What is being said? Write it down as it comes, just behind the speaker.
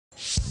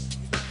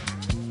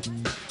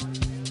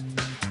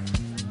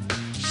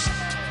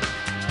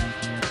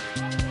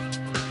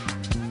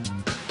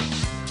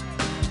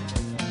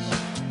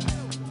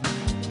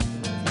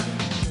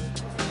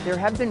there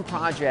have been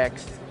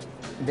projects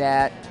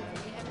that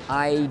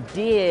I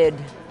did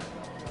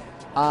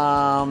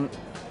out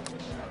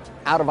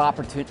of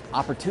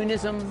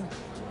opportunism,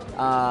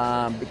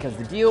 because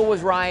the deal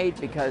was right,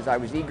 because I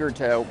was eager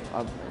to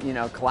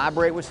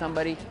collaborate with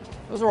somebody.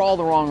 Those are all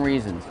the wrong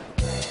reasons.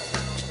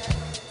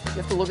 You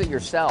have to look at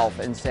yourself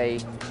and say,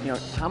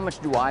 how much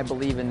do I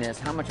believe in this?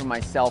 How much of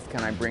myself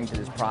can I bring to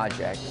this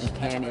project, and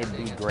can it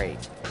be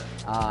great?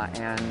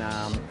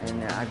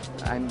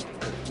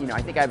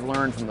 I think I've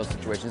learned from those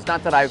situations.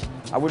 Not that I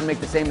wouldn't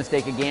make the same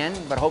mistake again,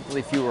 but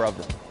hopefully fewer of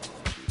them.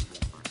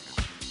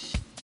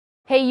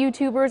 Hey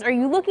YouTubers, are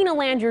you looking to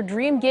land your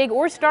dream gig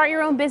or start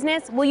your own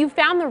business? Well, you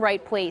found the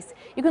right place.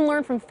 You can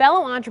learn from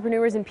fellow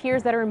entrepreneurs and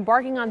peers that are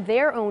embarking on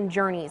their own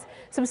journeys.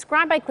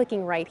 Subscribe by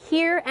clicking right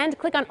here, and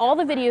click on all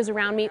the videos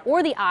around me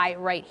or the eye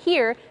right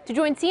here to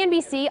join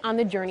CNBC on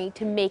the journey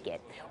to make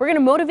it. We're going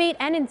to motivate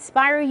and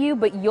inspire you,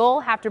 but you'll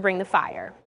have to bring the fire.